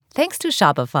Thanks to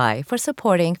Shopify for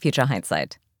supporting Future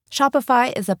Hindsight.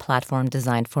 Shopify is a platform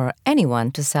designed for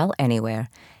anyone to sell anywhere,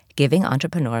 giving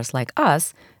entrepreneurs like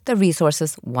us the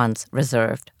resources once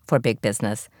reserved for big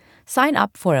business. Sign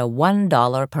up for a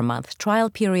 $1 per month trial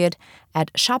period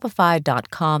at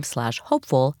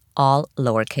shopify.com/hopeful, all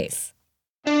lowercase.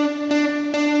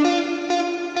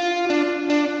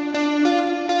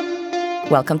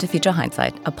 Welcome to Future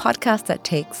Hindsight, a podcast that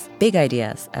takes big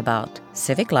ideas about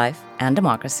civic life and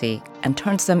democracy and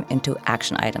turns them into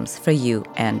action items for you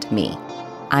and me.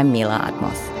 I'm Mila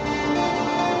Atmos.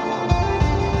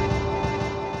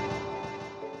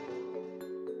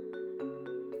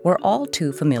 We're all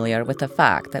too familiar with the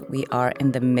fact that we are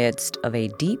in the midst of a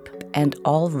deep and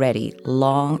already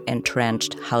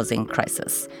long-entrenched housing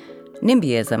crisis.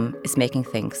 NIMBYism is making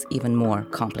things even more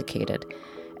complicated,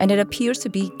 and it appears to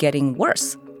be getting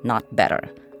worse, not better.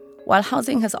 While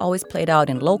housing has always played out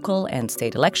in local and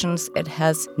state elections, it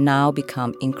has now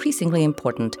become increasingly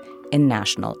important in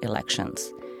national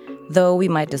elections. Though we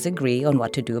might disagree on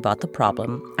what to do about the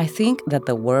problem, I think that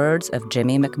the words of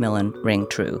Jimmy McMillan ring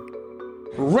true.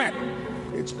 Rent,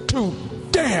 it's too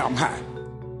damn high.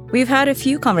 We've had a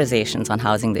few conversations on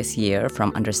housing this year,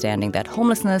 from understanding that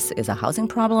homelessness is a housing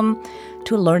problem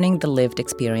to learning the lived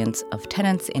experience of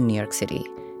tenants in New York City.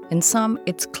 In sum,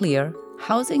 it's clear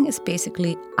housing is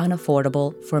basically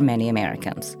unaffordable for many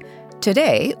Americans.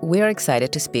 Today, we're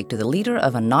excited to speak to the leader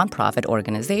of a nonprofit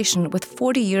organization with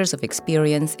 40 years of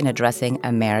experience in addressing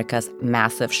America's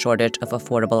massive shortage of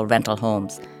affordable rental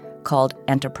homes, called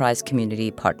Enterprise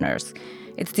Community Partners.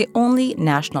 It's the only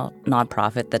national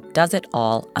nonprofit that does it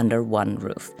all under one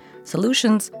roof: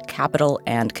 solutions, capital,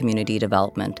 and community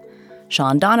development.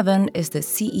 Shaun Donovan is the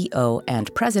CEO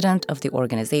and president of the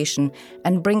organization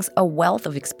and brings a wealth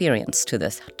of experience to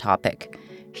this topic.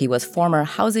 He was former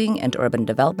Housing and Urban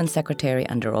Development Secretary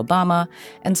under Obama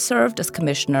and served as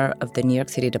commissioner of the New York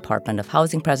City Department of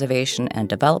Housing Preservation and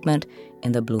Development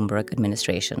in the Bloomberg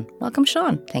administration. Welcome,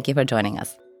 Shaun. Thank you for joining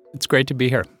us. It's great to be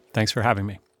here. Thanks for having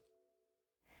me.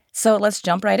 So let's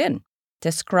jump right in.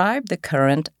 Describe the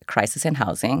current crisis in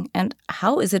housing, and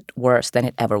how is it worse than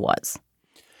it ever was?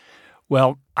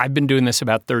 Well, I've been doing this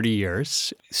about 30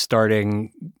 years,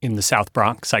 starting in the South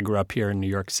Bronx. I grew up here in New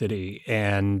York City,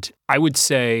 and I would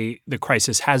say the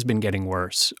crisis has been getting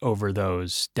worse over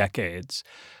those decades.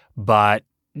 But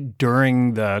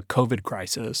during the COVID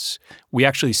crisis, we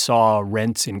actually saw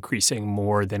rents increasing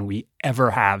more than we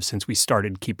ever have since we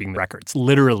started keeping records.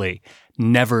 Literally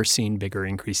never seen bigger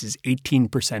increases,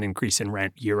 18% increase in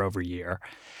rent year over year.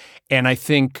 And I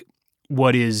think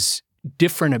what is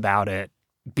different about it,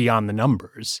 beyond the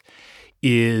numbers,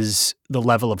 is the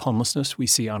level of homelessness we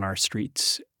see on our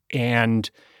streets.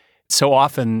 And so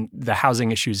often the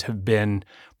housing issues have been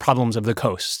problems of the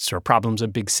coasts or problems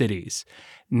of big cities.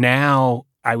 Now,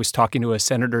 I was talking to a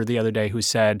senator the other day who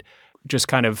said, just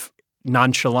kind of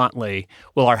nonchalantly,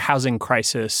 well, our housing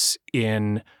crisis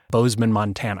in Bozeman,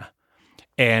 Montana.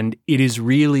 And it is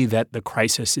really that the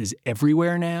crisis is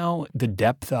everywhere now. The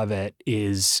depth of it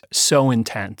is so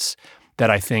intense that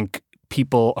I think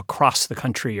people across the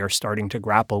country are starting to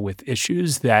grapple with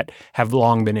issues that have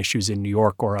long been issues in New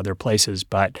York or other places,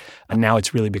 but now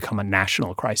it's really become a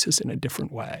national crisis in a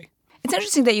different way. It's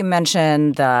interesting that you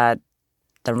mentioned that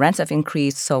the rents have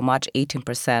increased so much,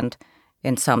 18%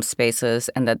 in some spaces,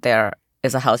 and that there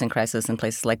is a housing crisis in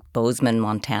places like Bozeman,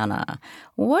 Montana.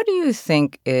 What do you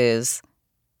think is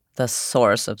the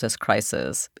source of this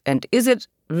crisis? And is it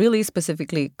really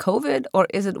specifically COVID, or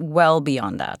is it well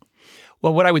beyond that?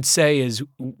 Well, what I would say is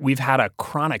we've had a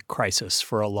chronic crisis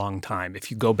for a long time. If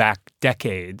you go back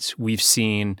decades, we've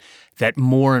seen that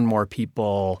more and more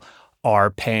people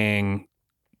are paying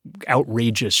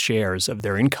outrageous shares of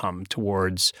their income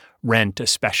towards rent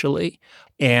especially.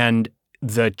 And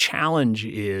the challenge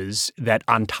is that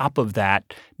on top of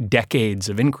that decades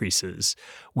of increases,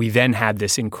 we then had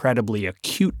this incredibly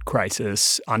acute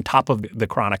crisis on top of the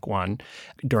chronic one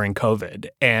during COVID.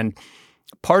 And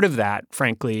part of that,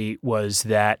 frankly, was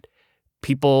that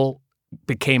people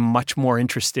became much more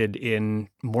interested in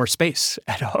more space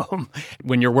at home.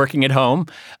 When you're working at home,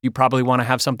 you probably want to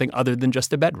have something other than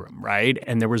just a bedroom, right?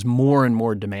 And there was more and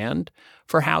more demand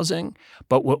for housing.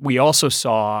 But what we also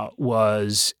saw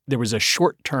was there was a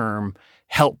short-term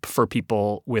help for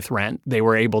people with rent. They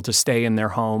were able to stay in their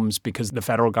homes because the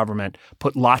federal government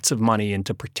put lots of money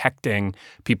into protecting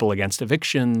people against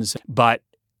evictions. But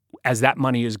as that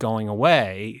money is going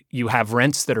away, you have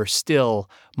rents that are still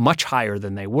much higher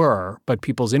than they were, but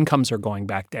people's incomes are going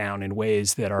back down in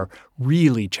ways that are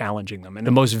really challenging them. And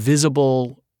the most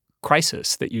visible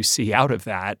crisis that you see out of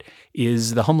that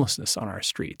is the homelessness on our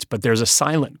streets. But there's a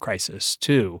silent crisis,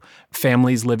 too.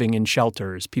 Families living in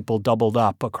shelters, people doubled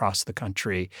up across the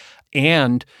country,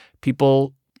 and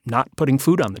people not putting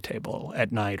food on the table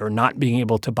at night or not being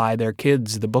able to buy their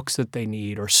kids the books that they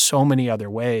need, or so many other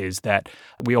ways that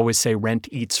we always say rent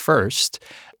eats first.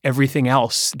 Everything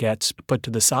else gets put to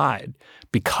the side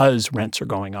because rents are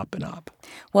going up and up.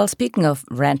 Well, speaking of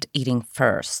rent eating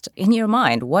first, in your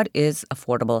mind, what is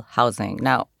affordable housing?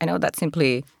 Now, I know that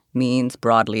simply means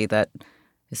broadly that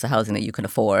it's the housing that you can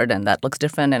afford, and that looks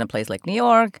different in a place like New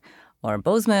York or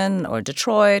Bozeman or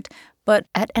Detroit. But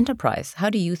at Enterprise, how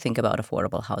do you think about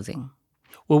affordable housing?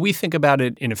 Well, we think about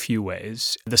it in a few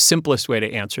ways. The simplest way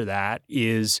to answer that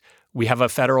is we have a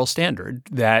federal standard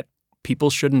that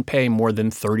people shouldn't pay more than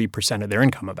 30% of their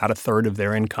income, about a third of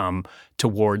their income,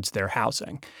 towards their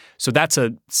housing. So that's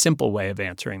a simple way of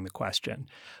answering the question.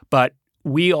 But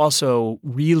we also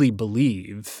really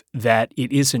believe that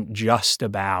it isn't just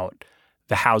about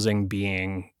the housing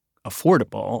being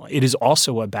affordable. It is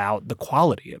also about the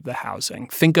quality of the housing.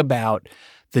 Think about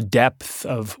the depth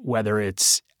of whether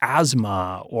it's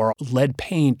asthma or lead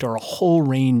paint or a whole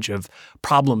range of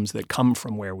problems that come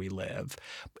from where we live.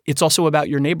 It's also about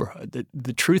your neighborhood.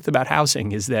 The truth about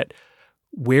housing is that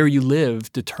where you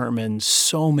live determines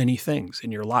so many things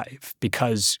in your life,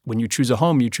 because when you choose a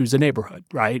home, you choose a neighborhood,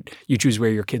 right? You choose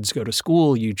where your kids go to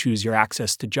school. You choose your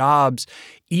access to jobs.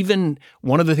 Even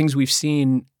one of the things we've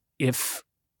seen, if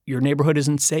your neighborhood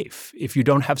isn't safe, if you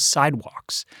don't have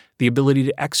sidewalks, the ability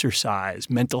to exercise,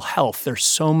 mental health, there's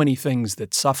so many things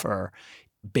that suffer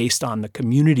based on the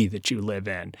community that you live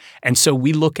in. And so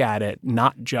we look at it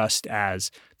not just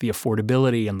as the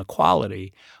affordability and the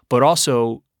quality, but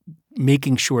also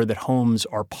making sure that homes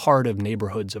are part of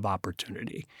neighborhoods of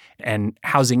opportunity. And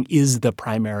housing is the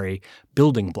primary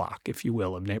building block, if you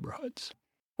will, of neighborhoods.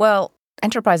 Well,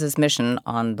 Enterprise's mission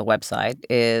on the website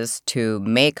is to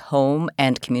make home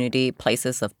and community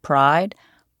places of pride,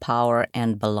 power,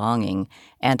 and belonging,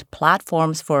 and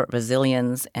platforms for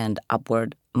resilience and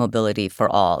upward mobility for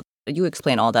all. You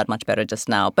explained all that much better just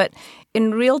now, but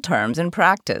in real terms, in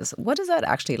practice, what does that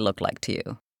actually look like to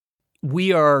you?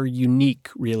 We are unique,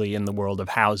 really, in the world of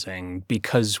housing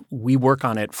because we work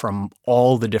on it from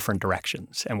all the different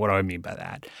directions. And what do I mean by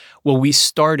that? Well, we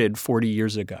started 40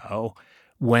 years ago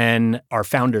when our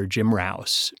founder, Jim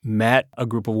Rouse, met a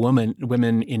group of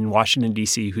women in Washington,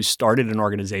 D.C., who started an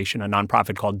organization, a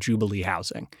nonprofit called Jubilee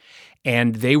Housing.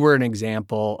 And they were an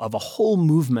example of a whole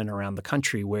movement around the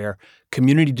country where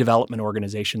community development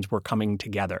organizations were coming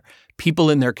together. People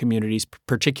in their communities,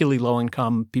 particularly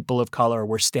low-income people of color,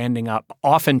 were standing up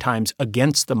oftentimes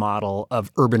against the model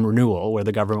of urban renewal, where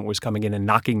the government was coming in and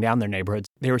knocking down their neighborhoods.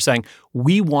 They were saying,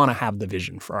 we want to have the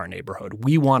vision for our neighborhood.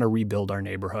 We want to rebuild our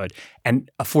neighborhood. And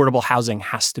affordable housing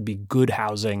has to be good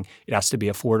housing. It has to be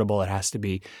affordable. It has to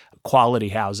be quality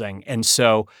housing. And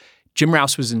so Jim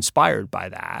Rouse was inspired by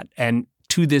that. And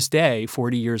to this day,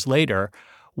 40 years later,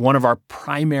 one of our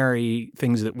primary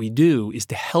things that we do is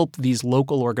to help these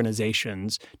local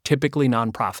organizations, typically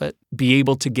nonprofit, be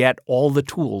able to get all the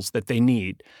tools that they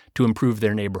need to improve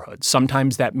their neighborhoods.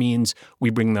 Sometimes that means we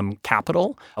bring them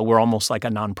capital. We're almost like a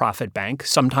nonprofit bank.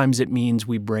 Sometimes it means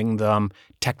we bring them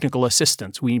technical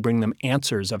assistance. We bring them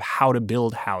answers of how to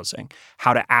build housing,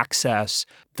 how to access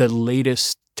the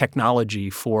latest technology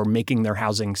for making their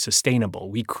housing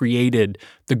sustainable. We created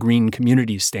the Green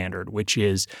Communities Standard, which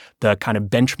is the kind of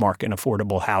benchmark in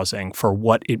affordable housing for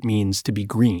what it means to be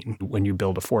green when you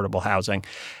build affordable housing.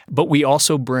 But we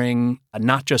also bring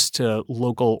not just to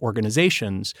local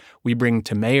organizations, we bring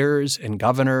to mayors and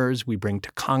governors, we bring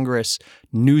to Congress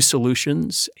new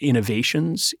solutions,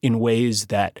 innovations in ways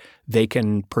that they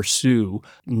can pursue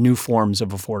new forms of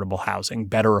affordable housing,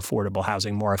 better affordable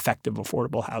housing, more effective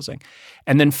affordable housing.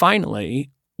 And then finally,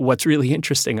 what's really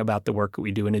interesting about the work that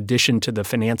we do, in addition to the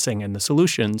financing and the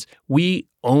solutions, we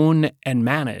own and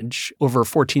manage over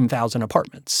 14,000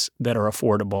 apartments that are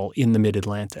affordable in the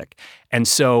Mid-Atlantic. And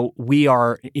so we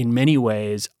are, in many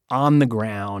ways, on the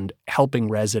ground helping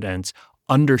residents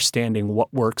understanding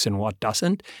what works and what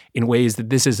doesn't in ways that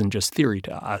this isn't just theory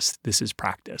to us, this is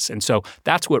practice. And so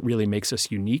that's what really makes us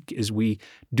unique, is we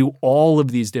do all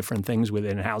of these different things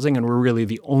within housing, and we're really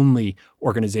the only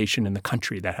organization in the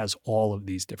country that has all of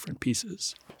these different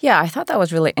pieces. Yeah, I thought that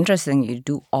was really interesting. You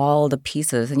do all the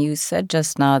pieces, and you said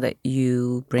just now that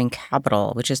you bring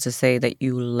capital, which is to say that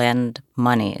you lend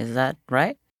money. Is that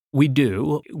right? We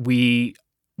do. We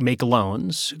make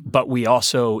loans, but we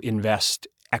also invest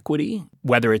equity,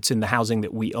 whether it's in the housing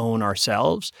that we own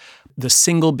ourselves. The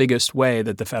single biggest way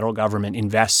that the federal government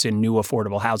invests in new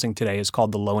affordable housing today is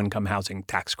called the low-income housing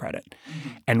tax credit.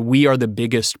 And we are the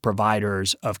biggest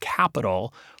providers of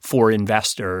capital for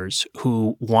investors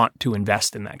who want to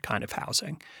invest in that kind of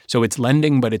housing. So it's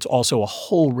lending, but it's also a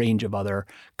whole range of other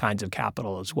kinds of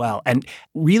capital as well. And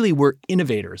really, we're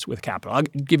innovators with capital. I'll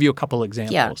give you a couple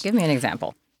examples. Yeah, give me an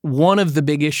example. One of the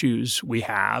big issues we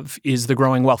have is the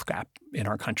growing wealth gap in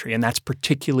our country, and that's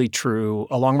particularly true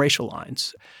along racial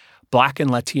lines. Black and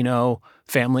Latino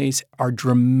families are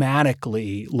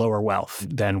dramatically lower wealth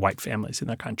than white families in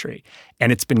the country,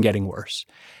 and it's been getting worse.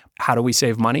 How do we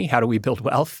save money? How do we build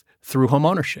wealth? Through home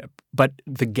ownership. But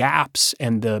the gaps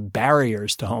and the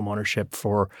barriers to home ownership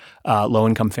for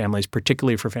low-income families,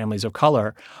 particularly for families of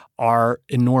color, are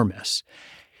enormous.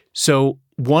 So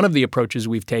one of the approaches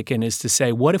we've taken is to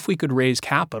say, what if we could raise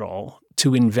capital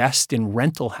to invest in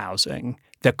rental housing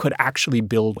that could actually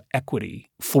build equity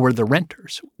for the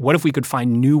renters? What if we could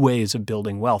find new ways of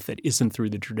building wealth that isn't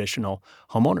through the traditional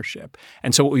homeownership?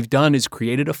 And so what we've done is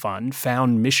created a fund,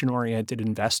 found mission-oriented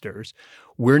investors.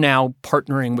 We're now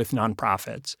partnering with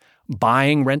nonprofits,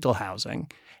 buying rental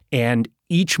housing, and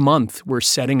each month we're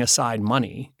setting aside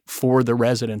money for the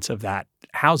residents of that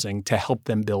housing to help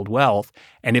them build wealth.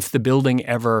 And if the building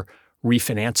ever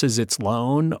refinances its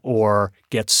loan or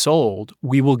gets sold,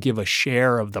 we will give a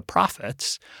share of the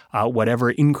profits,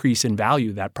 whatever increase in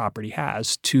value that property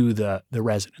has, to the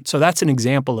resident. So that's an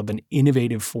example of an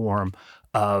innovative form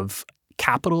of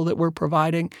capital that we're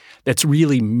providing that's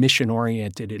really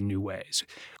mission-oriented in new ways.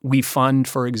 We fund,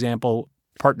 for example,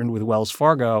 partnered with Wells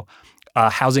Fargo, a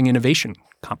housing innovation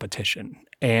competition.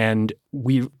 And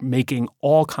we're making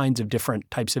all kinds of different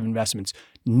types of investments,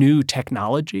 new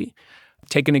technology.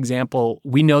 Take an example.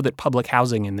 We know that public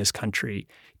housing in this country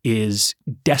is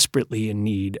desperately in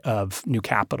need of new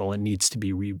capital and needs to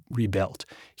be rebuilt.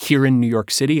 Here in New York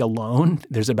City alone,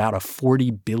 there's about a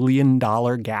 $40 billion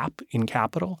gap in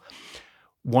capital.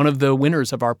 One of the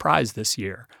winners of our prize this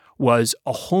year was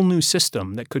a whole new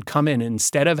system that could come in.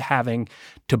 Instead of having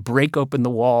to break open the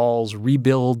walls,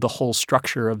 rebuild the whole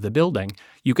structure of the building,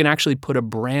 you can actually put a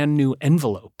brand new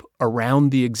envelope around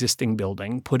the existing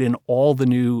building, put in all the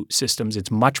new systems.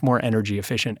 It's much more energy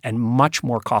efficient and much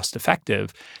more cost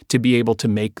effective to be able to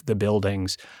make the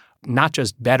buildings not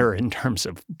just better in terms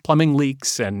of plumbing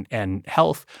leaks and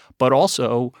health, but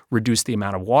also reduce the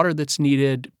amount of water that's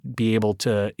needed, be able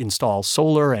to install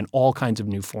solar and all kinds of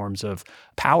new forms of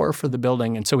power for the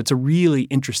building. And so it's a really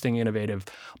interesting, innovative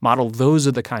model. Those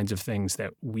are the kinds of things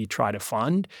that we try to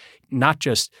fund, not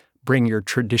just bring your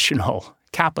traditional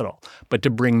capital, but to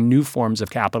bring new forms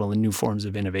of capital and new forms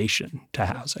of innovation to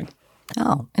housing.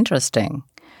 Oh, interesting.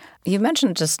 You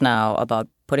mentioned just now about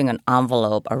putting an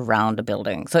envelope around a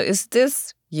building. So is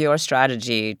this your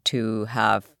strategy to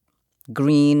have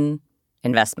green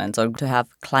investments or to have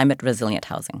climate resilient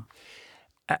housing?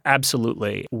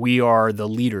 Absolutely. We are the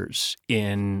leaders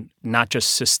in not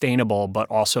just sustainable, but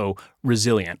also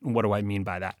resilient. What do I mean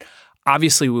by that?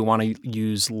 Obviously, we want to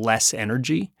use less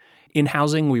energy in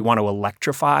housing. We want to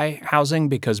electrify housing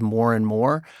because more and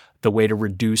more the way to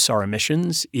reduce our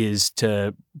emissions is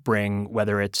to bring,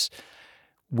 whether it's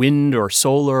wind or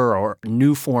solar or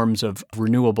new forms of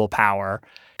renewable power.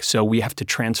 So we have to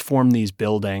transform these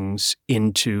buildings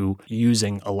into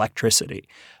using electricity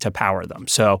to power them.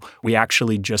 So we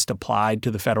actually just applied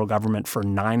to the federal government for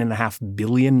 $9.5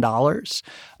 billion.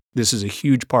 This is a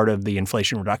huge part of the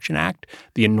Inflation Reduction Act,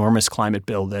 the enormous climate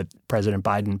bill that President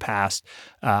Biden passed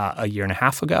a year and a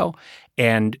half ago.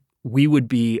 And we would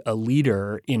be a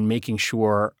leader in making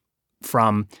sure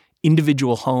from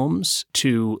individual homes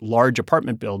to large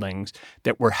apartment buildings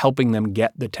that we're helping them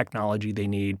get the technology they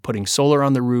need, putting solar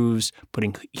on the roofs,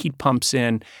 putting heat pumps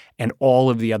in, and all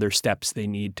of the other steps they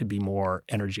need to be more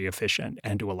energy efficient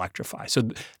and to electrify. So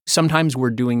sometimes we're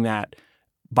doing that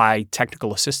by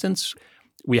technical assistance.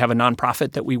 We have a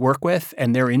nonprofit that we work with,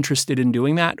 and they're interested in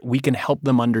doing that. We can help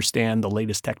them understand the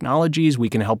latest technologies. We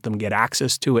can help them get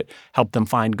access to it, help them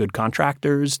find good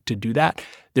contractors to do that.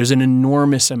 There's an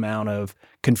enormous amount of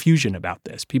confusion about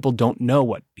this. People don't know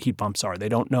what heat pumps are. They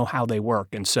don't know how they work.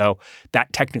 And so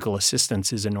that technical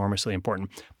assistance is enormously important.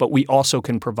 But we also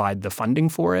can provide the funding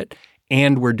for it.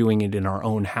 And we're doing it in our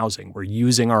own housing. We're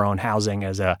using our own housing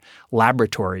as a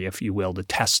laboratory, if you will, to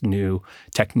test new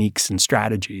techniques and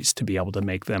strategies to be able to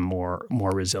make them more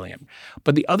resilient.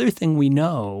 But the other thing we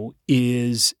know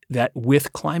is that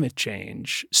with climate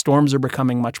change, storms are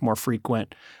becoming much more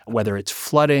frequent, whether it's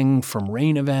flooding from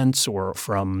rain events or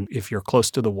from, if you're close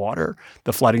to the water,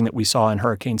 the flooding that we saw in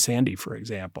Hurricane Sandy, for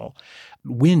example.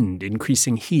 wind,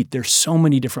 increasing heat. There's so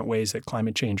many different ways that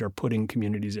climate change are putting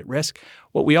communities at risk.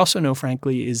 What we also know,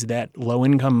 frankly, is that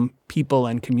low-income people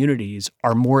and communities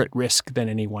are more at risk than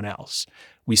anyone else.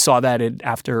 We saw that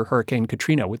after Hurricane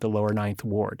Katrina with the lower Ninth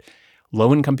Ward.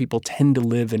 Low-income people tend to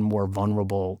live in more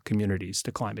vulnerable communities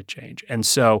to climate change. And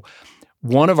so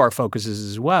one of our focuses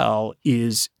as well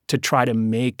is to try to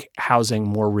make housing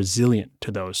more resilient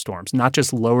to those storms, not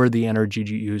just lower the energy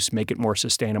use, make it more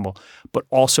sustainable, but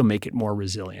also make it more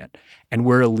resilient. And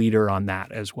we're a leader on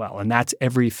that as well. And that's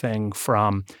everything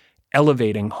from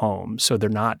elevating homes so they're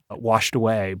not washed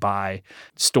away by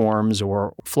storms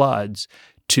or floods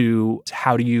to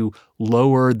how do you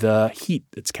lower the heat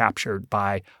that's captured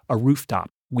by a rooftop.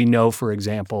 We know, for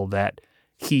example, that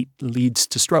heat leads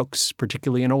to strokes,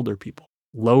 particularly in older people.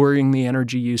 Lowering the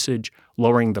energy usage,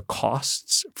 lowering the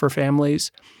costs for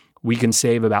families. We can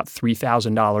save about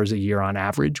 $3,000 a year on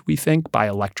average, we think, by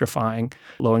electrifying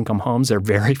low-income homes. There are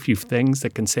very few things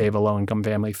that can save a low-income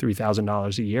family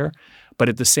 $3,000 a year. But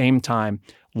at the same time,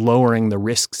 lowering the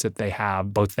risks that they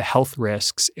have, both the health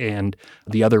risks and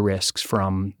the other risks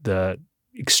from the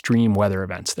extreme weather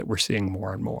events that we're seeing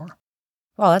more and more.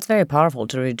 Well, that's very powerful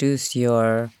to reduce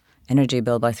your energy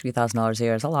bill by $3,000 a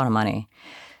year. It's a lot of money.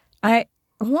 I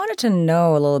wanted to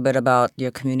know a little bit about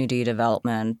your community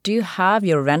development. Do you have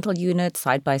your rental units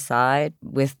side by side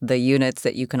with the units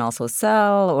that you can also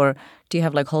sell? Or do you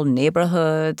have like whole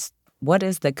neighborhoods? What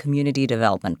is the community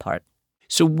development part?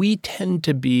 So we tend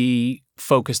to be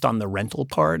focused on the rental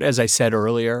part. As I said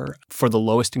earlier, for the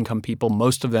lowest income people,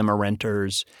 most of them are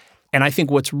renters. And I think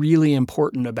what's really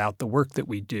important about the work that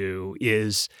we do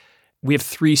is we have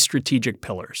three strategic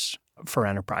pillars for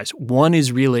enterprise. One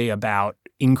is really about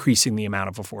increasing the amount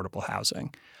of affordable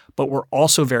housing, but we're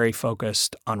also very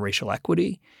focused on racial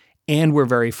equity, and we're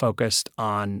very focused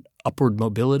on upward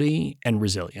mobility and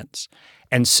resilience.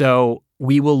 And so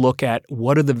we will look at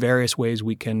what are the various ways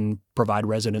we can provide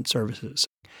resident services.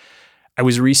 I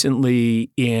was recently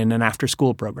in an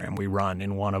after-school program we run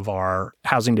in one of our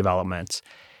housing developments,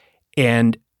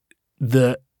 and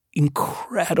the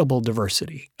incredible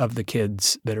diversity of the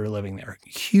kids that are living there.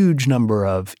 Huge number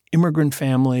of immigrant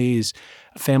families,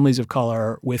 families of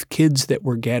color with kids that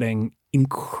were getting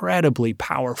incredibly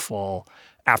powerful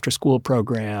after-school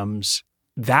programs.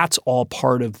 That's all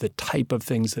part of the type of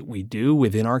things that we do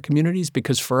within our communities,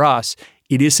 because for us,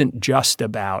 it isn't just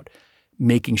about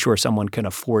making sure someone can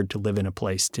afford to live in a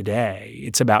place today.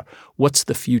 It's about what's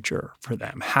the future for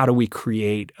them? How do we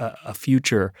create a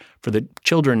future for the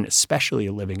children, especially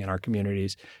living in our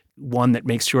communities, one that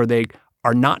makes sure they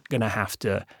are not going to have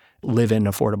to live in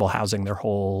affordable housing their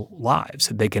whole lives,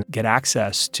 that they can get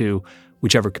access to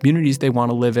whichever communities they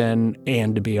want to live in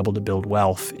and to be able to build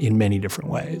wealth in many different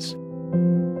ways.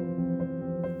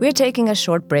 We're taking a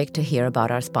short break to hear about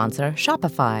our sponsor,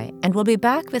 Shopify, and we'll be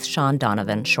back with Shaun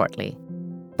Donovan shortly.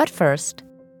 But first,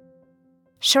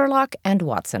 Sherlock and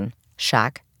Watson,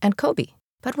 Shaq and Kobe.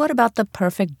 But what about the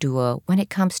perfect duo when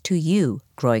it comes to you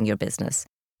growing your business?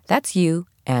 That's you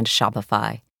and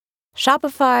Shopify.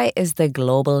 Shopify is the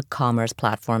global commerce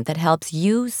platform that helps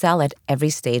you sell at every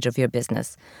stage of your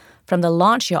business. From the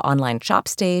launch your online shop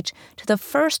stage to the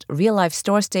first real-life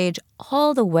store stage,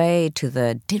 all the way to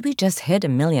the did we just hit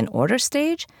 1 million orders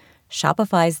stage?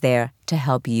 Shopify's there to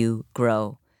help you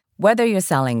grow. Whether you're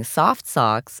selling soft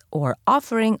socks or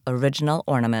offering original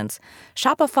ornaments,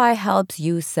 Shopify helps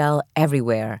you sell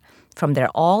everywhere, from their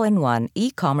all-in-one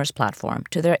e-commerce platform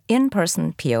to their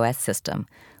in-person POS system.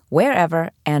 Wherever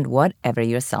and whatever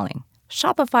you're selling,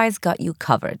 Shopify's got you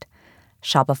covered.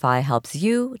 Shopify helps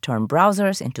you turn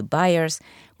browsers into buyers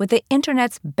with the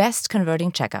internet's best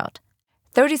converting checkout.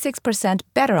 36%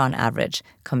 better on average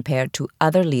compared to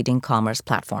other leading commerce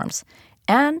platforms.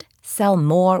 And sell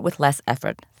more with less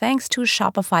effort thanks to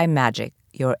Shopify Magic,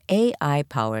 your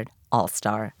AI-powered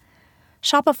all-star.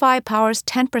 Shopify powers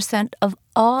 10% of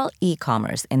all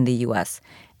e-commerce in the U.S.,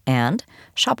 and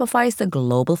Shopify is the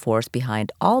global force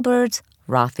behind Allbirds,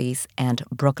 Rothy's, and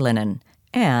Brooklinen,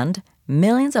 and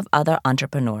millions of other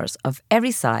entrepreneurs of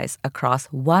every size across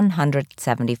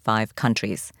 175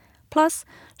 countries. Plus,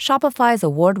 Shopify's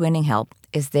award-winning help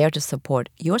is there to support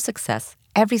your success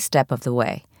every step of the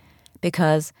way.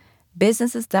 Because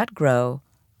businesses that grow,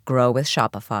 grow with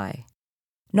Shopify.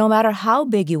 No matter how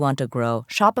big you want to grow,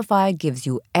 Shopify gives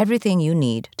you everything you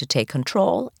need to take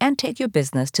control and take your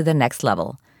business to the next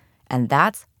level. And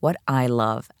that's what I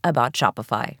love about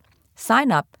Shopify.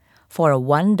 Sign up for a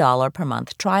 $1 per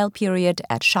month trial period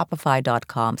at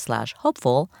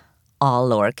shopify.com/hopeful, all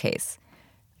lowercase.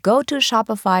 Go to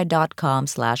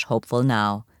shopify.com/hopeful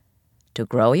now to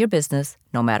grow your business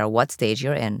no matter what stage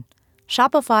you're in.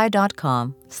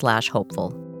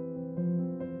 Shopify.com/hopeful.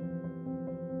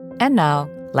 And now,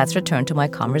 let's return to my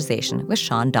conversation with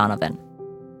Shaun Donovan.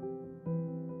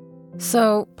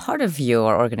 So, part of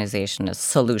your organization is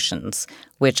Solutions,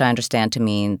 which I understand to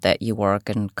mean that you work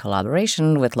in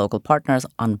collaboration with local partners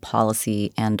on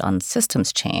policy and on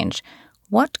systems change.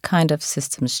 What kind of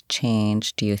systems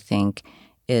change do you think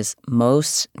is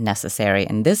most necessary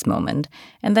in this moment?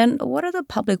 And then what are the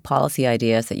public policy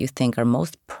ideas that you think are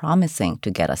most promising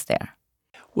to get us there?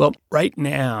 Well, right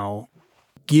now,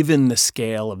 given the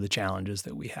scale of the challenges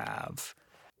that we have,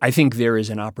 I think there is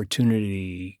an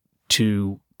opportunity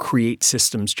to create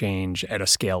systems change at a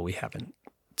scale we haven't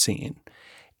seen.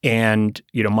 And,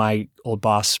 my old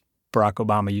boss, Barack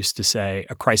Obama, used to say,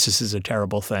 a crisis is a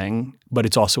terrible thing, but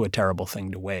it's also a terrible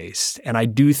thing to waste. And I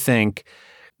do think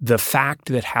the fact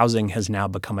that housing has now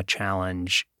become a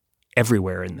challenge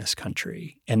everywhere in this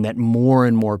country, and that more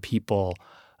and more people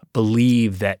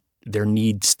believe that there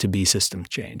needs to be systems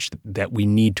change, that we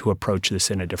need to approach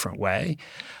this in a different way,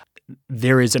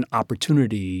 there is an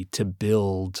opportunity to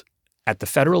build at the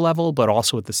federal level, but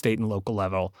also at the state and local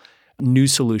level, new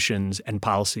solutions and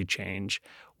policy change.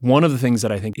 One of the things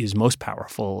that I think is most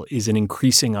powerful is an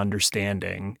increasing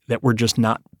understanding that we're just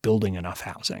not building enough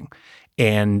housing,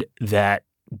 and that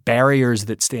barriers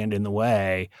that stand in the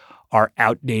way are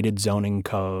outdated zoning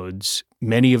codes,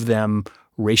 many of them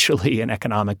racially and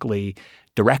economically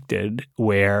directed,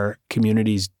 where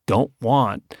communities don't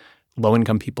want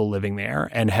low-income people living there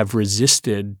and have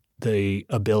resisted the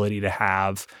ability to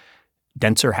have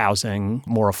denser housing,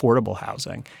 more affordable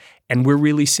housing. And we're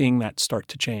really seeing that start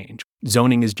to change.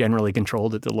 Zoning is generally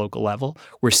controlled at the local level.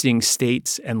 We're seeing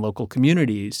states and local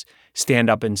communities stand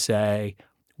up and say,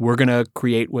 we're going to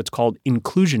create what's called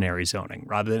inclusionary zoning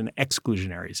rather than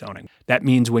exclusionary zoning. That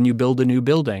means when you build a new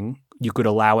building, you could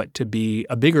allow it to be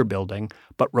a bigger building,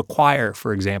 but require,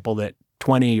 for example, that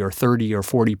 20 or 30 or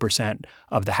 40%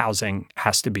 of the housing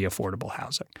has to be affordable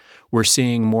housing. We're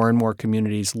seeing more and more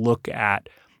communities look at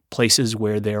places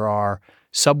where there are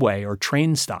subway or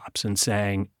train stops and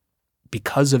saying,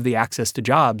 because of the access to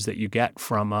jobs that you get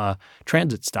from a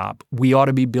transit stop, we ought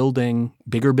to be building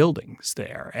bigger buildings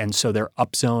there. And so they're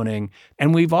upzoning.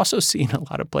 And we've also seen a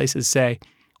lot of places say,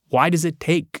 why does it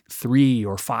take 3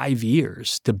 or 5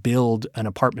 years to build an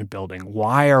apartment building?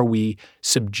 Why are we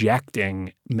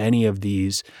subjecting many of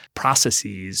these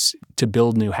processes to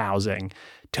build new housing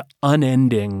to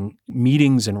unending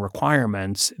meetings and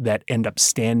requirements that end up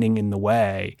standing in the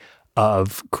way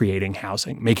of creating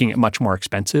housing, making it much more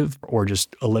expensive or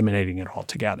just eliminating it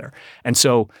altogether? And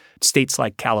so states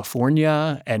like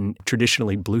California and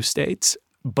traditionally blue states,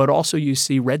 but also you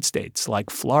see red states like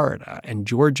Florida and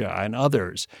Georgia and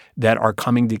others that are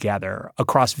coming together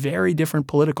across very different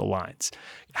political lines.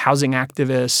 Housing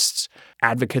activists,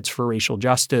 advocates for racial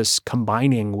justice,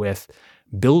 combining with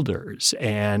builders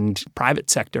and private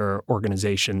sector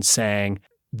organizations saying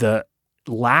the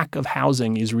lack of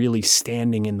housing is really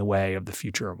standing in the way of the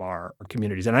future of our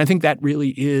communities. And I think that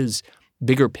really is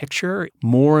bigger picture.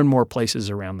 More and more places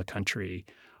around the country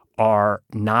are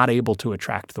not able to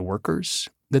attract the workers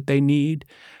that they need.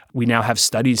 We now have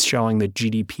studies showing that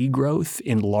GDP growth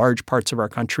in large parts of our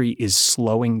country is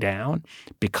slowing down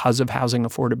because of housing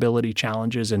affordability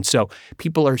challenges. And so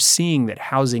people are seeing that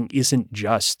housing isn't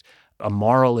just a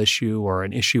moral issue or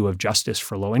an issue of justice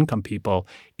for low-income people.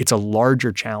 It's a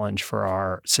larger challenge for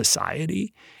our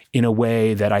society in a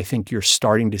way that I think you're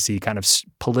starting to see kind of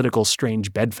political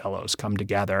strange bedfellows come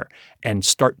together and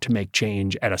start to make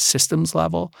change at a systems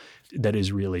level that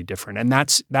is really different. And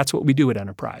that's what we do at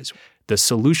Enterprise. The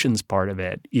solutions part of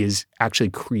it is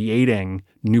actually creating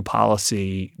new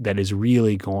policy that is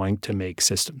really going to make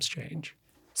systems change.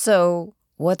 So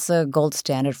what's a gold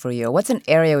standard for you? What's an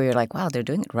area where you're like, wow, they're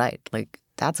doing it right? Like,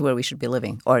 that's where we should be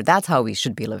living, or that's how we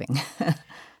should be living?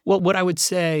 Well, what I would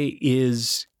say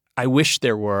is I wish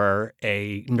there were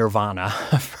a nirvana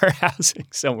for housing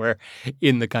somewhere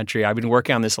in the country. I've been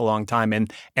working on this a long time,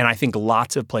 and I think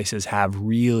lots of places have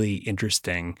really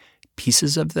interesting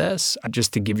pieces of this.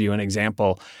 Just to give you an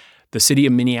example, the city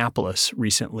of Minneapolis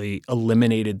recently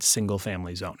eliminated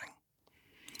single-family zoning.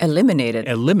 Eliminated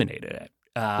it.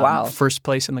 Wow. First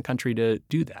place in the country to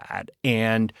do that.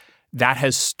 And that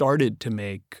has started to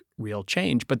make real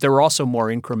change. But there are also more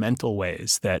incremental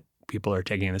ways that people are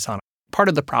taking this on. Part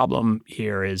of the problem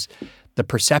here is the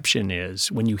perception is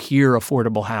when you hear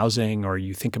affordable housing or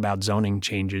you think about zoning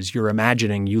changes, you're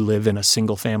imagining you live in a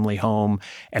single-family home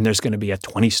and there's going to be a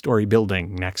 20-story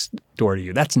building next door to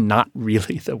you. That's not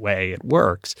really the way it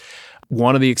works.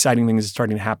 One of the exciting things that's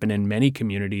starting to happen in many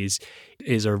communities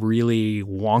is a really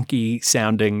wonky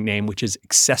sounding name, which is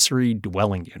accessory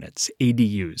dwelling units,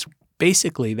 ADUs.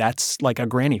 Basically, that's like a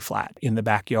granny flat in the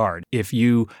backyard. If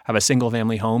you have a single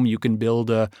family home, you can build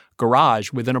a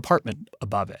garage with an apartment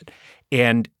above it.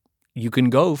 And you can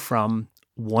go from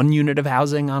one unit of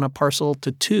housing on a parcel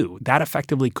to two. That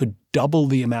effectively could double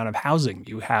the amount of housing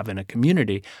you have in a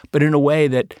community, but in a way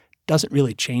that doesn't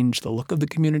really change the look of the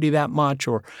community that much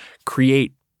or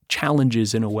create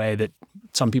challenges in a way that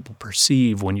some people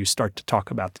perceive when you start to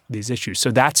talk about these issues.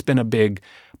 So that's been a big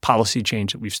policy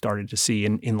change that we've started to see.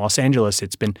 In Los Angeles,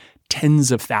 it's been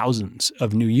tens of thousands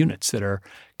of new units that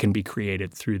can be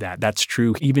created through that. That's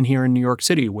true even here in New York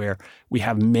City, where we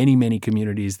have many, many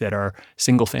communities that are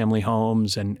single-family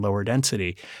homes and lower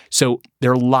density. So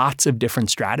there are lots of different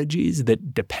strategies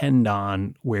that depend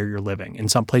on where you're living. In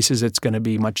some places, it's going to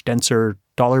be much denser,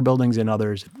 taller buildings. In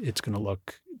others, it's going to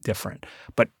look different.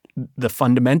 But the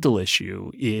fundamental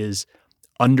issue is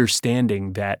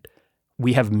understanding that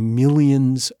we have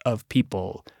millions of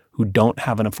people who don't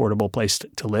have an affordable place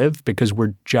to live because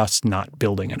we're just not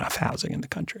building enough housing in the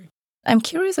country. I'm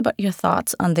curious about your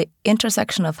thoughts on the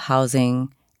intersection of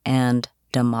housing and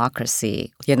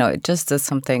democracy. It just is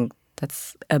something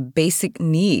that's a basic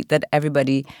need that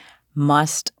everybody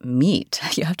must meet.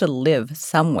 You have to live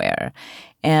somewhere.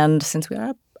 And since we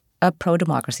are a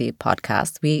pro-democracy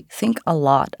podcast, we think a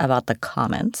lot about the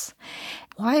commons.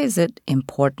 Why is it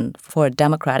important for a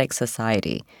democratic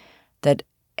society that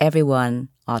everyone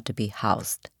ought to be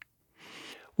housed?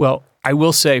 Well, I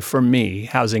will say for me,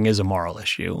 housing is a moral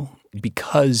issue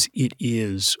because it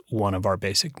is one of our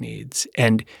basic needs.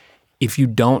 And if you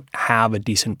don't have a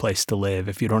decent place to live,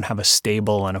 if you don't have a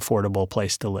stable and affordable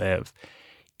place to live,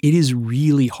 it is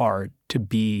really hard to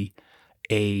be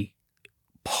a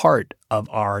part of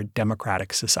our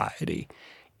democratic society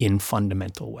in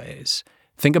fundamental ways.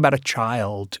 Think about a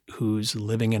child who's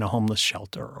living in a homeless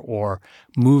shelter or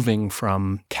moving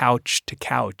from couch to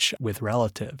couch with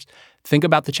relatives. Think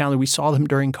about the challenge. We saw them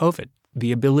during COVID,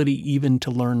 the ability even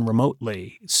to learn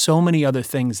remotely. So many other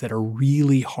things that are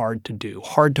really hard to do,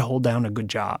 hard to hold down a good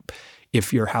job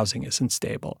if your housing isn't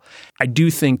stable. I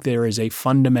do think there is a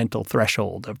fundamental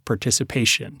threshold of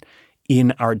participation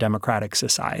in our democratic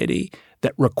society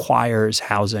that requires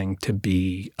housing to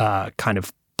be a kind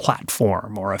of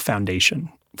platform or a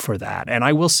foundation for that. And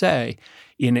I will say,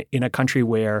 in a country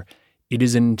where it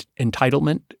is an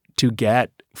entitlement to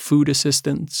get food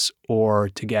assistance or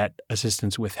to get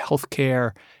assistance with health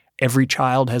care, every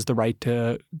child has the right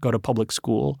to go to public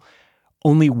school.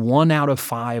 Only 1 out of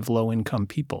 5 low-income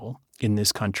people in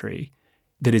this country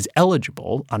that is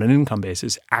eligible on an income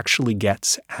basis actually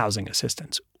gets housing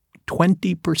assistance.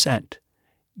 20%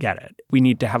 get it. We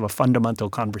need to have a fundamental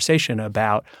conversation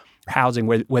about housing,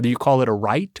 whether you call it a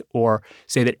right or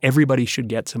say that everybody should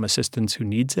get some assistance who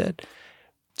needs it.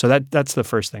 So that's the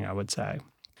first thing I would say.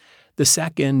 The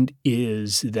second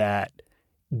is that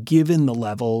given the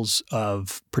levels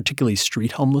of particularly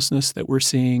street homelessness that we're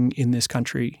seeing in this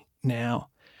country now,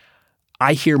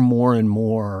 I hear more and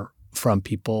more from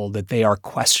people that they are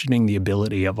questioning the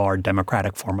ability of our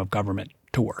democratic form of government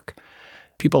to work.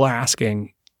 People are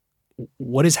asking,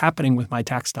 what is happening with my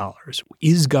tax dollars?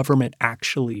 Is government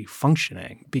actually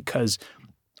functioning? Because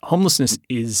homelessness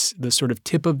is the sort of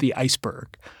tip of the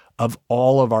iceberg of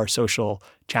all of our social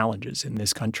challenges in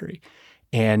this country.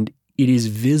 And it is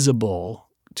visible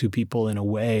to people in a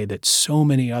way that so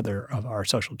many other of our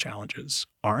social challenges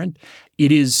aren't.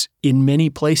 It is in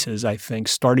many places, I think,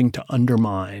 starting to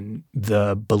undermine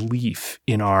the belief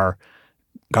in our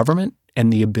government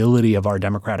and the ability of our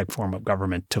democratic form of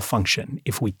government to function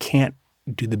if we can't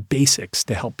do the basics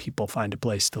to help people find a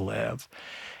place to live.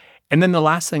 And then the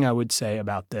last thing I would say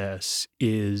about this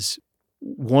is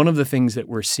one of the things that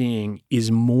we're seeing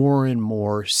is more and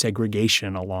more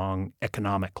segregation along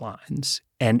economic lines.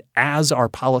 And as our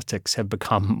politics have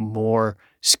become more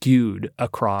skewed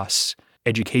across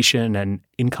education and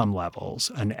income levels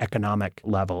and economic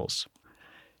levels,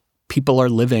 people are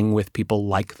living with people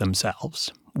like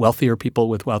themselves. Wealthier people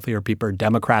with wealthier people,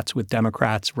 Democrats with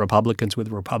Democrats, Republicans with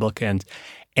Republicans.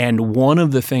 And one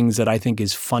of the things that I think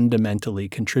is fundamentally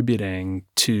contributing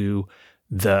to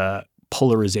the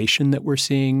polarization that we're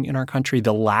seeing in our country,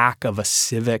 the lack of a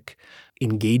civic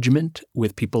engagement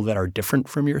with people that are different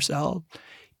from yourself,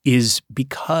 is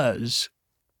because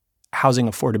housing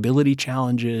affordability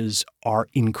challenges are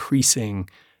increasing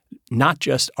not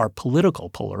just our political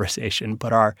polarization,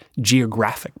 but our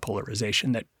geographic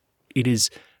polarization, that it is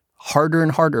harder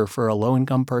and harder for a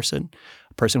low-income person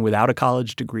a person without a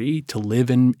college degree to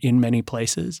live in many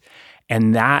places.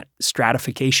 And that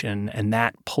stratification and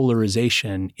that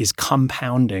polarization is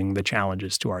compounding the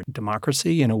challenges to our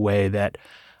democracy in a way that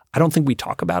I don't think we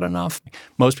talk about enough.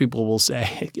 Most people will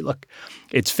say, look,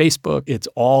 it's Facebook, it's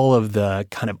all of the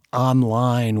kind of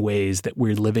online ways that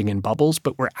we're living in bubbles,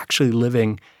 but we're actually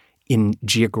living in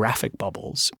geographic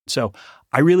bubbles. So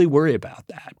I really worry about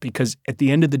that because at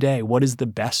the end of the day, what is the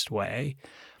best way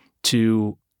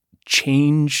to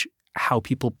change how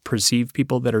people perceive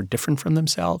people that are different from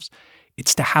themselves?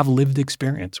 It's to have lived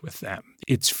experience with them.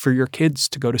 It's for your kids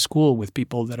to go to school with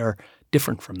people that are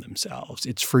different from themselves.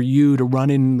 It's for you to run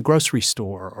in the grocery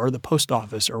store or the post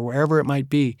office or wherever it might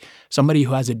be, somebody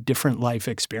who has a different life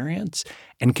experience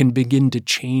and can begin to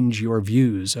change your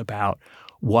views about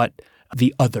what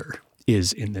the other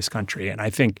is in this country. And I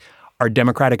think our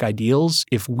democratic ideals,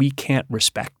 if we can't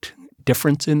respect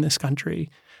difference in this country,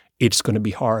 it's going to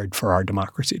be hard for our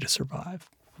democracy to survive.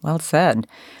 Well said.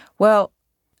 Well,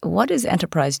 what is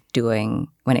Enterprise doing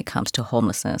when it comes to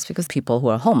homelessness? Because people who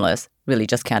are homeless really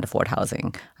just can't afford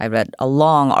housing. I read a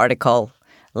long article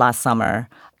last summer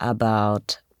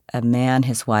about a man,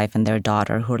 his wife, and their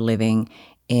daughter who are living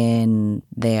in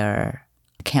their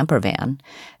camper van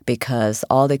because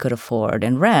all they could afford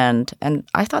in rent, and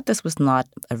I thought this was not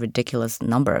a ridiculous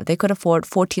number, they could afford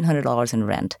 $1,400 in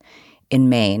rent in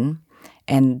Maine,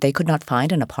 and they could not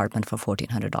find an apartment for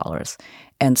 $1,400.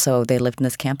 And so they lived in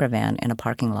this camper van in a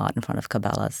parking lot in front of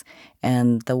Cabela's.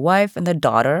 And the wife and the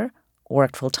daughter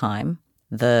worked full-time.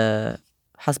 The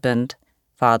husband,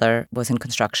 father, was in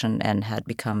construction and had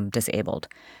become disabled.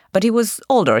 But he was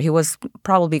older. He was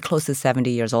probably close to 70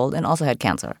 years old and also had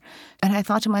cancer. And I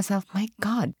thought to myself, my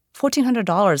God,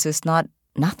 $1,400 is not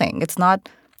nothing. It's not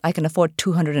I can afford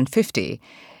 $250.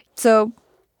 So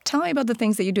tell me about the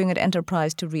things that you're doing at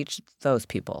Enterprise to reach those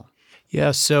people.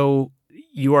 Yeah, so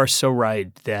you are so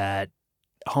right that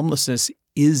homelessness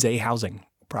is a housing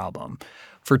problem.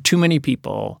 For too many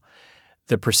people,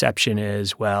 the perception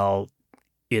is, well,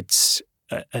 it's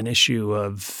an issue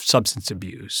of substance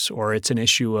abuse or it's an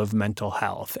issue of mental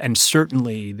health. And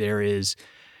certainly there is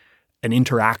an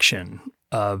interaction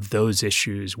of those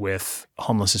issues with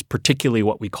homelessness, particularly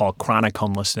what we call chronic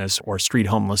homelessness or street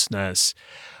homelessness.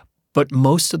 But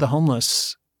most of the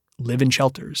homeless live in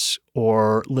shelters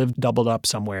or live doubled up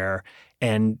somewhere.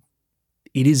 And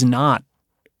it is not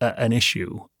an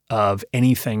issue of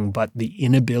anything but the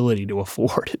inability to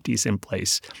afford a decent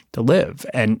place to live.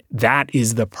 And that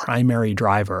is the primary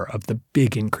driver of the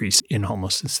big increase in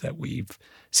homelessness that we've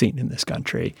seen in this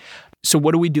country. So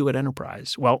what do we do at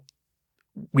Enterprise? Well,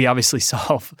 we obviously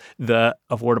solve the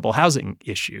affordable housing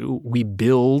issue. We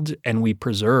build and we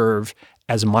preserve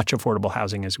as much affordable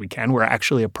housing as we can. We're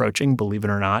actually approaching, believe it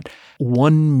or not,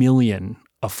 1 million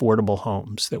affordable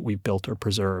homes that we've built or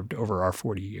preserved over our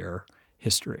 40-year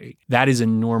history. That is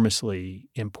enormously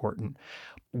important.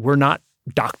 We're not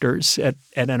doctors at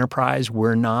Enterprise.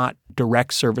 We're not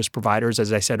direct service providers.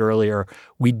 As I said earlier,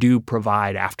 we do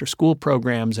provide after-school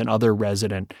programs and other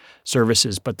resident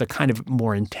services, but the kind of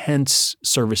more intense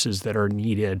services that are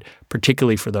needed,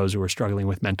 particularly for those who are struggling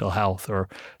with mental health or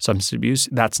substance abuse,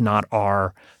 that's not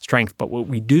our strength. But what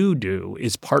we do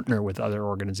is partner with other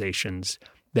organizations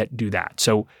that do that.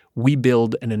 So we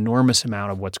build an enormous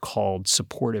amount of what's called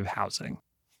supportive housing.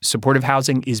 Supportive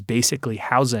housing is basically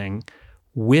housing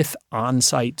with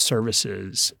on-site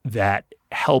services that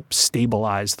help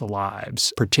stabilize the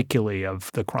lives, particularly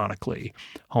of the chronically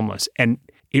homeless. And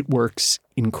it works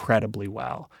incredibly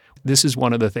well. This is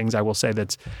one of the things I will say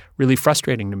that's really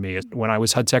frustrating to me. When I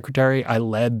was HUD secretary, I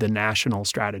led the national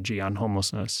strategy on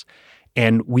homelessness,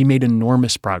 and we made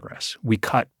enormous progress. We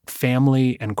cut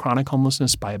family and chronic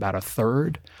homelessness by about a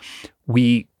third.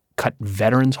 We cut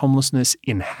veterans homelessness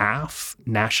in half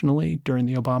nationally during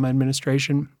the Obama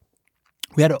administration.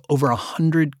 We had over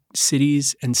 100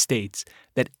 cities and states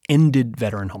that ended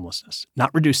veteran homelessness,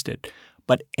 not reduced it,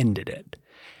 but ended it.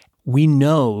 We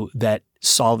know that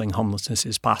solving homelessness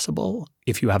is possible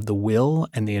if you have the will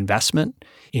and the investment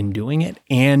in doing it,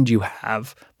 and you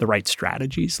have the right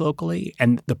strategies locally.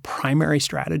 And the primary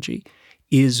strategy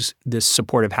is this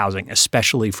supportive housing,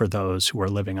 especially for those who are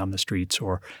living on the streets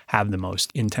or have the most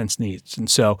intense needs. And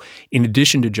so in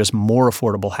addition to just more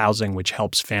affordable housing, which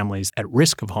helps families at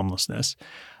risk of homelessness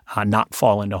not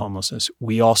fall into homelessness,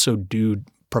 we also do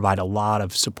provide a lot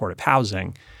of supportive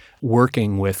housing,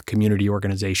 working with community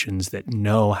organizations that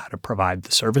know how to provide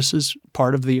the services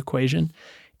part of the equation.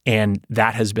 And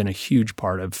that has been a huge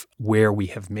part of where we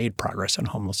have made progress on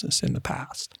homelessness in the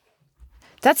past.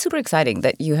 That's super exciting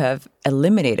that you have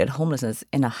eliminated homelessness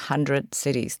in 100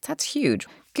 cities. That's huge.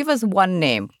 Give us one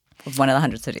name of one of the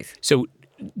 100 cities. So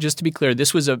just to be clear,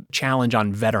 this was a challenge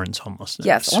on veterans' homelessness.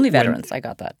 Yes, only veterans. I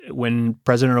got that. When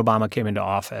President Obama came into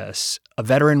office, a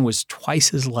veteran was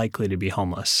twice as likely to be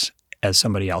homeless as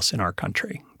somebody else in our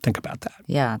country. Think about that.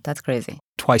 Yeah, that's crazy.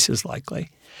 Twice as likely.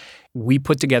 We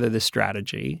put together this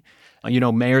strategy.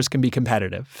 Mayors can be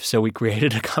competitive. So we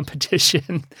created a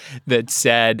competition that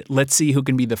said, let's see who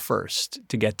can be the first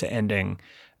to get to ending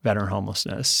veteran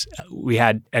homelessness. We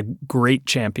had a great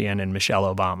champion in Michelle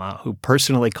Obama who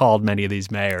personally called many of these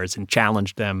mayors and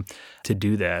challenged them to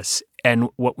do this. And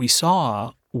what we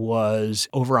saw was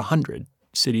over 100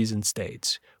 cities and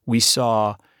states. We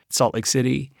saw Salt Lake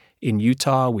City in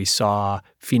Utah. We saw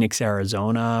Phoenix,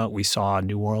 Arizona. We saw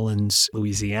New Orleans,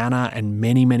 Louisiana, and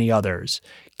many, many others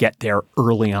get there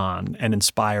early on and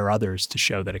inspire others to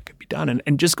show that it could be done.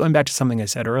 And just going back to something I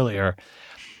said earlier,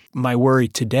 my worry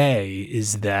today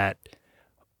is that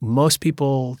most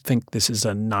people think this is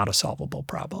not a solvable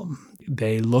problem.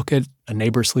 They look at a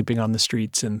neighbor sleeping on the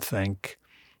streets and think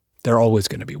they're always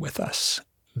going to be with us,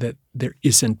 that there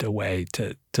isn't a way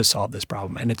to solve this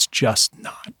problem. And it's just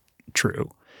not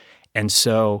true. And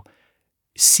so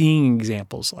seeing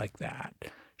examples like that,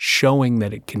 showing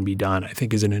that it can be done, I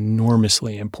think is an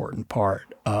enormously important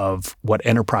part of what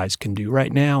enterprise can do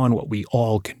right now and what we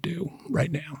all can do right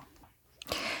now.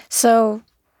 So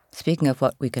speaking of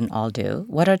what we can all do,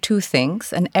 what are two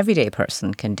things an everyday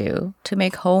person can do to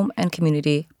make home and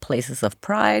community places of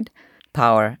pride,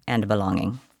 power, and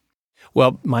belonging?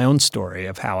 Well, my own story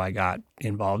of how I got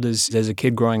involved is as a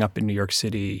kid growing up in New York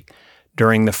City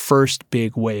during the first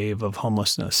big wave of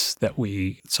homelessness that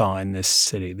we saw in this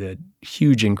city, the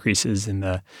huge increases in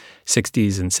the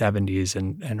 60s and 70s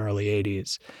and early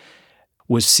 80s,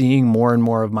 was seeing more and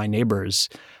more of my neighbors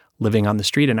living on the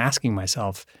street and asking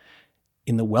myself,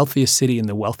 in the wealthiest city in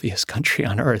the wealthiest country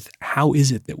on earth, how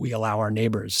is it that we allow our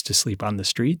neighbors to sleep on the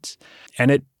streets?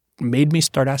 And it made me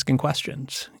start asking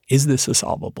questions. Is this a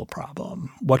solvable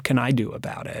problem? What can I do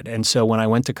about it? And so when I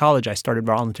went to college, I started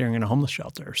volunteering in a homeless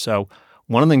shelter. So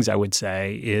one of the things I would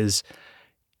say is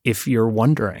if you're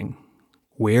wondering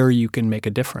where you can make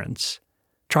a difference,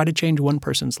 try to change one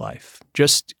person's life.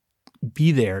 Just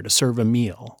be there to serve a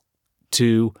meal,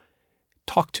 to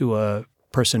talk to a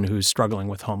person who's struggling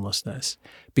with homelessness,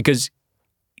 because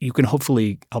you can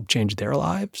hopefully help change their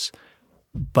lives.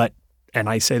 But, and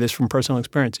I say this from personal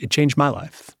experience, it changed my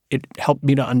life. It helped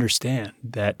me to understand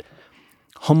that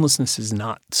homelessness is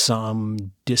not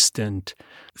some distant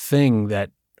thing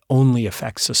that only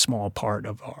affects a small part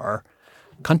of our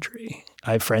country.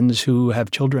 I have friends who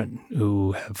have children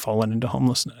who have fallen into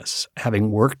homelessness,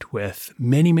 having worked with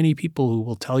many, many people who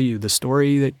will tell you the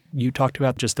story that you talked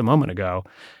about just a moment ago,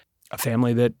 a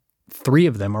family that 3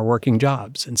 of them are working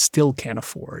jobs and still can't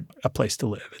afford a place to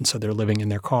live. And so they're living in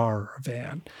their car or a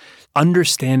van.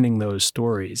 Understanding those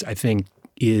stories, I think,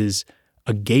 is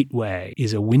a gateway,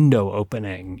 is a window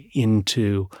opening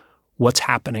into what's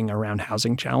happening around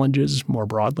housing challenges more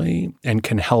broadly and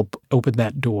can help open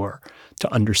that door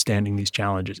to understanding these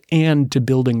challenges and to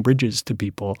building bridges to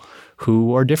people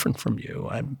who are different from you,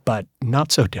 but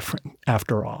not so different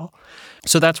after all.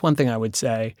 So that's one thing I would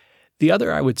say. The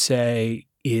other I would say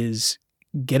is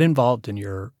get involved in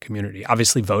your community.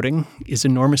 Obviously, voting is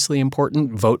enormously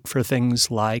important. Vote for things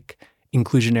like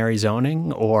inclusionary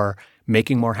zoning or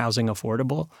making more housing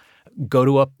affordable. Go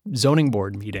to a zoning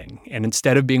board meeting. And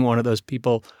instead of being one of those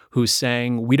people who's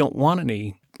saying, we don't want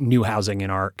any new housing in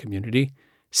our community,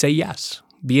 say yes.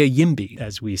 Be a YIMBY,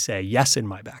 as we say, yes in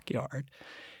my backyard.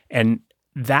 And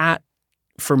that,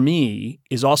 for me,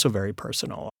 is also very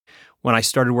personal. When I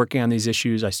started working on these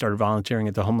issues, I started volunteering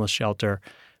at the homeless shelter.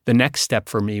 The next step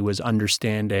for me was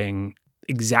understanding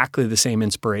exactly the same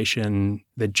inspiration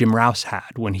that Jim Rouse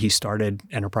had when he started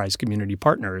Enterprise Community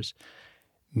Partners,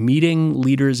 meeting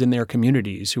leaders in their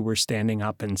communities who were standing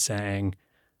up and saying,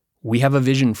 we have a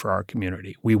vision for our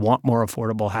community. We want more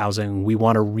affordable housing. We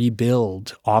want to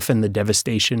rebuild often the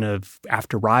devastation of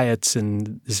after riots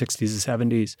in the 60s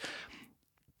and 70s,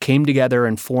 came together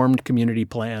and formed community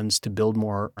plans to build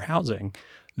more housing.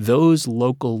 Those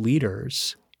local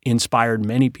leaders inspired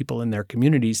many people in their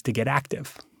communities to get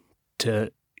active,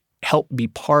 to help be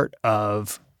part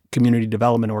of community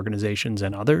development organizations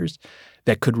and others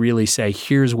that could really say,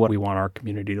 here's what we want our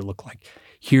community to look like.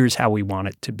 Here's how we want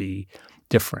it to be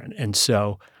different. And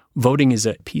so voting is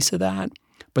a piece of that,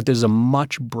 but there's a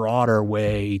much broader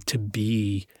way to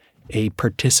be a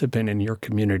participant in your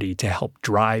community to help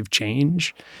drive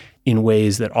change in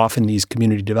ways that often these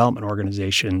community development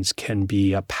organizations can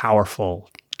be a powerful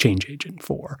change agent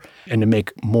for, and to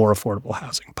make more affordable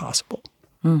housing possible.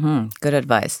 Mm-hmm. Good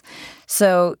advice.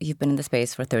 So you've been in the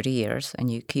space for 30 years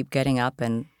and you keep getting up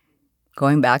and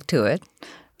Going back to it,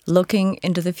 looking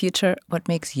into the future, what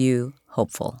makes you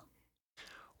hopeful?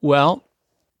 Well,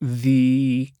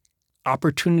 the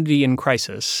opportunity in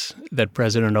crisis that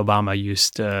President Obama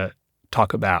used to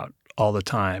talk about all the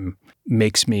time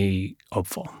makes me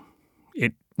hopeful.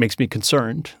 It makes me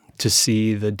concerned to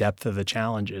see the depth of the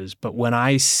challenges. But when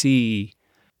I see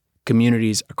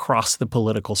communities across the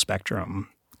political spectrum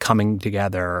coming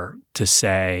together to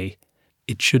say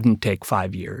it shouldn't take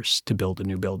 5 years to build a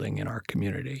new building in our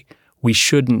community, we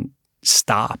shouldn't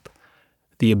stop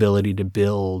the ability to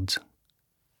build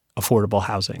affordable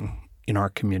housing in our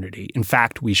community. In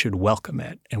fact, we should welcome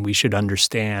it, and we should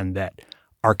understand that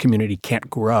our community can't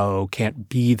grow, can't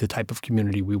be the type of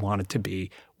community we want it to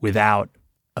be without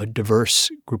a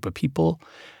diverse group of people.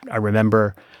 I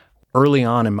remember early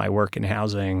on in my work in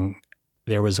housing,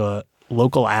 there was a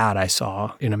local ad I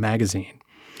saw in a magazine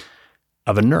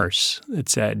of a nurse that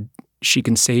said, "She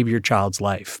can save your child's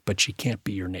life, but she can't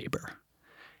be your neighbor."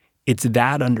 It's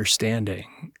that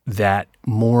understanding that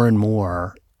more and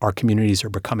more our communities are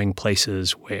becoming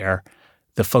places where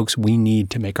the folks we need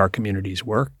to make our communities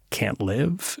work can't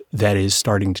live, that is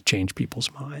starting to change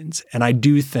people's minds. And I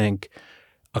do think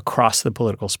across the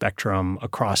political spectrum,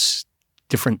 across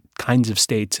different kinds of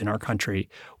states in our country,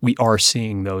 we are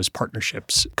seeing those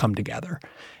partnerships come together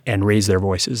and raise their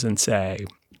voices and say,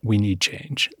 we need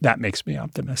change. That makes me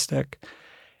optimistic.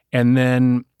 And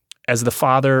then as the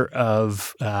father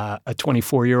of a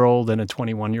 24-year-old and a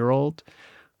 21-year-old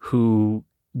who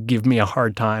give me a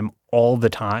hard time all the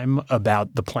time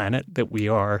about the planet that we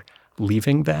are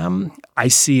leaving them, I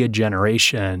see a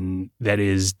generation that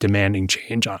is demanding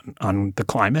change on the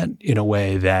climate in a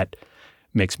way that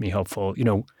makes me hopeful. You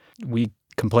know, we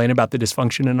complain about the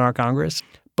dysfunction in our Congress,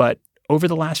 but over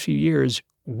the last few years,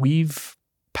 we've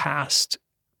passed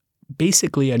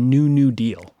basically a New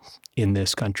Deal in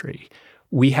this country.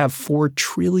 We have $4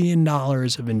 trillion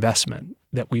of investment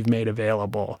that we've made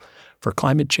available for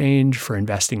climate change, for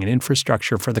investing in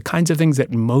infrastructure, for the kinds of things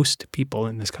that most people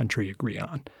in this country agree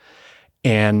on.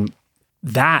 And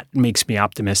that makes me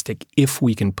optimistic if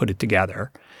we can put it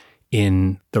together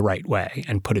in the right way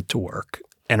and put it to work.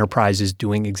 Enterprise is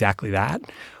doing exactly that.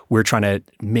 We're trying to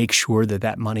make sure that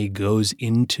that money goes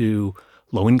into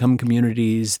low-income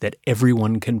communities, that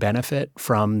everyone can benefit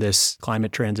from this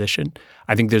climate transition.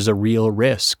 I think there's a real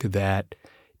risk that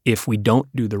if we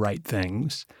don't do the right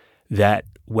things, that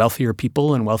wealthier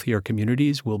people and wealthier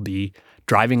communities will be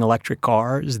driving electric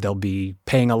cars, they'll be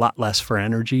paying a lot less for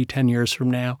energy 10 years from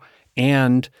now,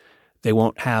 and they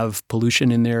won't have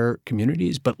pollution in their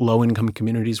communities, but low-income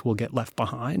communities will get left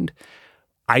behind.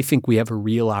 I think we have a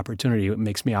real opportunity. It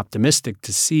makes me optimistic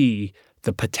to see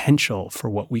the potential for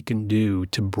what we can do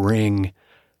to bring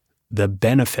the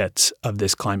benefits of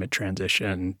this climate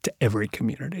transition to every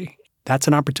community. That's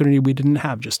an opportunity we didn't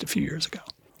have just a few years ago.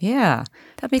 Yeah,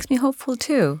 that makes me hopeful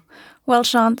too. Well,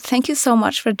 Shaun, thank you so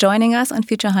much for joining us on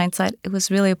Future Hindsight. It was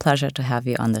really a pleasure to have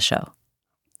you on the show.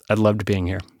 I'd loved being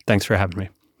here. Thanks for having me.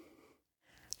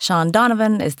 Shaun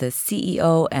Donovan is the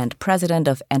CEO and president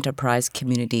of Enterprise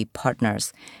Community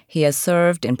Partners. He has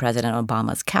served in President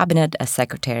Obama's cabinet as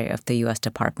Secretary of the U.S.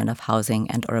 Department of Housing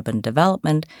and Urban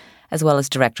Development, as well as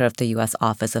Director of the U.S.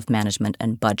 Office of Management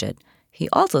and Budget. He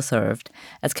also served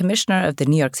as Commissioner of the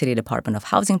New York City Department of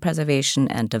Housing Preservation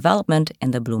and Development in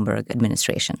the Bloomberg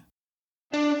administration.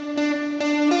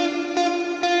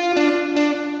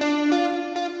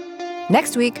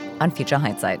 Next week on Future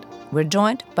Hindsight, we're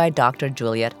joined by Dr.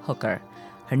 Juliet Hooker.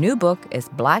 Her new book is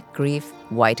Black Grief,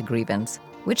 White Grievance,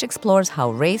 which explores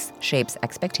how race shapes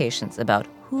expectations about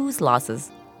whose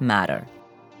losses matter.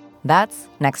 That's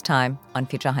next time on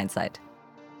Future Hindsight.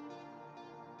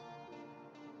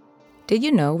 Did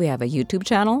you know we have a YouTube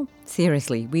channel?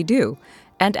 Seriously, we do.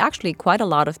 And actually, quite a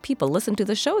lot of people listen to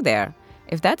the show there.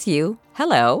 If that's you,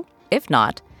 hello. If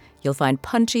not, you'll find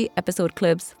punchy episode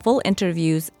clips, full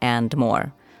interviews, and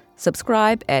more.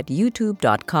 Subscribe at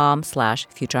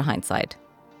youtube.com/futurehindsight.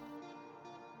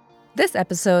 This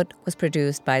episode was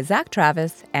produced by Zach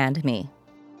Travis and me.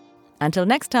 Until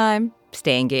next time,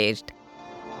 stay engaged.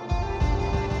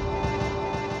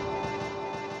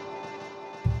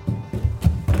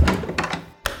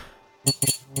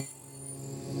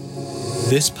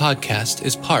 This podcast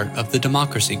is part of the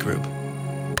Democracy Group,